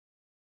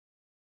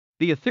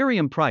The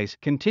Ethereum price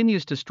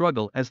continues to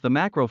struggle as the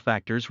macro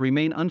factors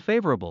remain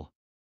unfavorable.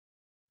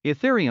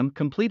 Ethereum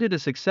completed a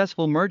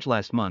successful merge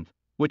last month,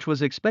 which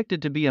was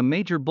expected to be a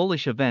major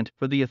bullish event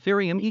for the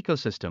Ethereum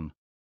ecosystem.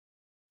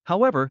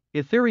 However,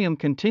 Ethereum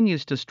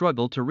continues to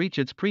struggle to reach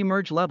its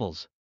pre-merge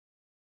levels.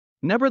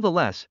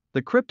 Nevertheless,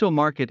 the crypto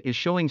market is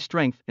showing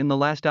strength in the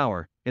last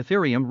hour.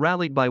 Ethereum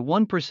rallied by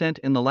 1%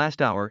 in the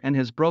last hour and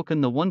has broken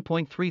the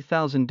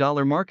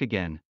 $1,300 mark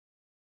again.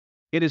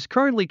 It is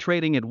currently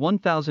trading at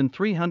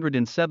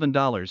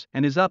 $1,307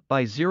 and is up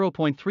by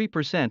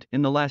 0.3%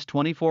 in the last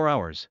 24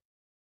 hours.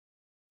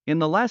 In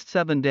the last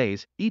 7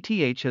 days,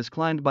 ETH has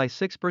climbed by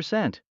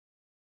 6%.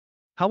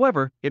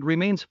 However, it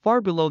remains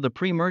far below the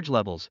pre-merge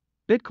levels.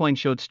 Bitcoin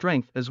showed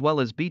strength as well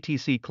as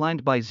BTC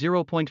climbed by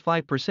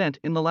 0.5%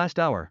 in the last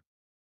hour.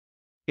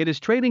 It is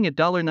trading at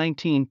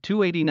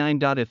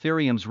 $19,289.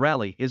 Ethereum's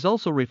rally is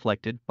also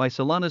reflected by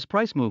Solana's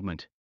price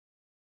movement.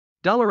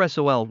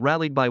 $SOL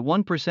rallied by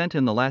 1%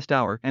 in the last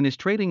hour and is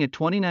trading at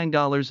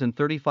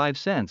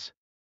 $29.35.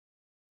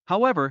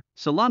 However,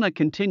 Solana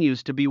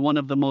continues to be one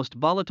of the most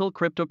volatile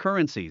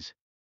cryptocurrencies.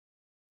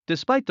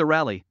 Despite the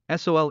rally,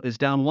 SOL is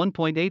down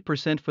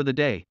 1.8% for the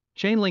day.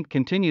 Chainlink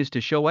continues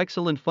to show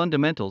excellent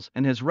fundamentals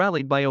and has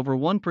rallied by over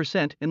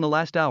 1% in the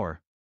last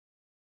hour.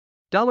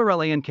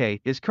 $LANK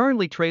is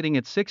currently trading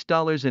at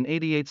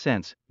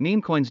 $6.88.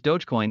 Meme coins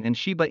Dogecoin and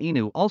Shiba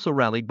Inu also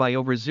rallied by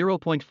over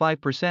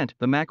 0.5%.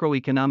 The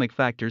macroeconomic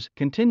factors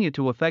continue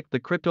to affect the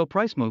crypto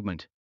price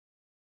movement.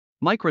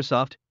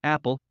 Microsoft,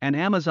 Apple, and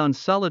Amazon's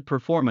solid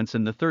performance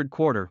in the third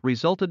quarter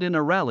resulted in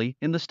a rally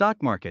in the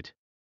stock market.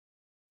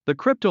 The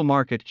crypto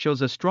market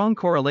shows a strong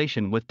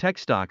correlation with tech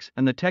stocks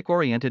and the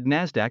tech-oriented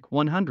Nasdaq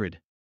 100.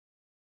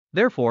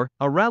 Therefore,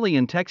 a rally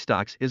in tech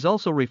stocks is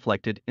also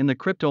reflected in the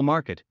crypto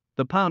market.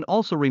 The pound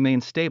also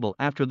remains stable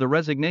after the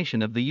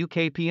resignation of the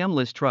UK PM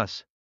Liz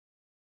Truss.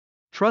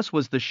 Truss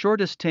was the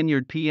shortest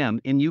tenured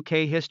PM in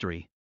UK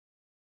history.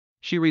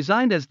 She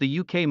resigned as the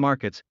UK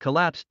markets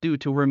collapsed due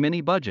to her mini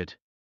budget.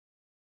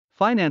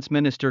 Finance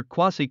Minister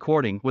Kwasi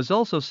Kwarteng was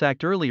also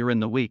sacked earlier in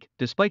the week.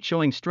 Despite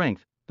showing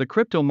strength, the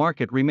crypto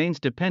market remains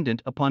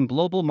dependent upon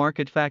global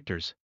market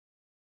factors.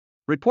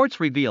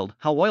 Reports revealed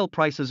how oil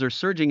prices are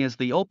surging as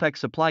the OPEC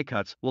supply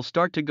cuts will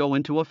start to go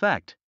into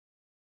effect.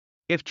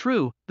 If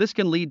true, this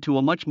can lead to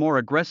a much more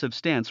aggressive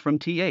stance from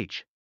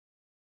TH.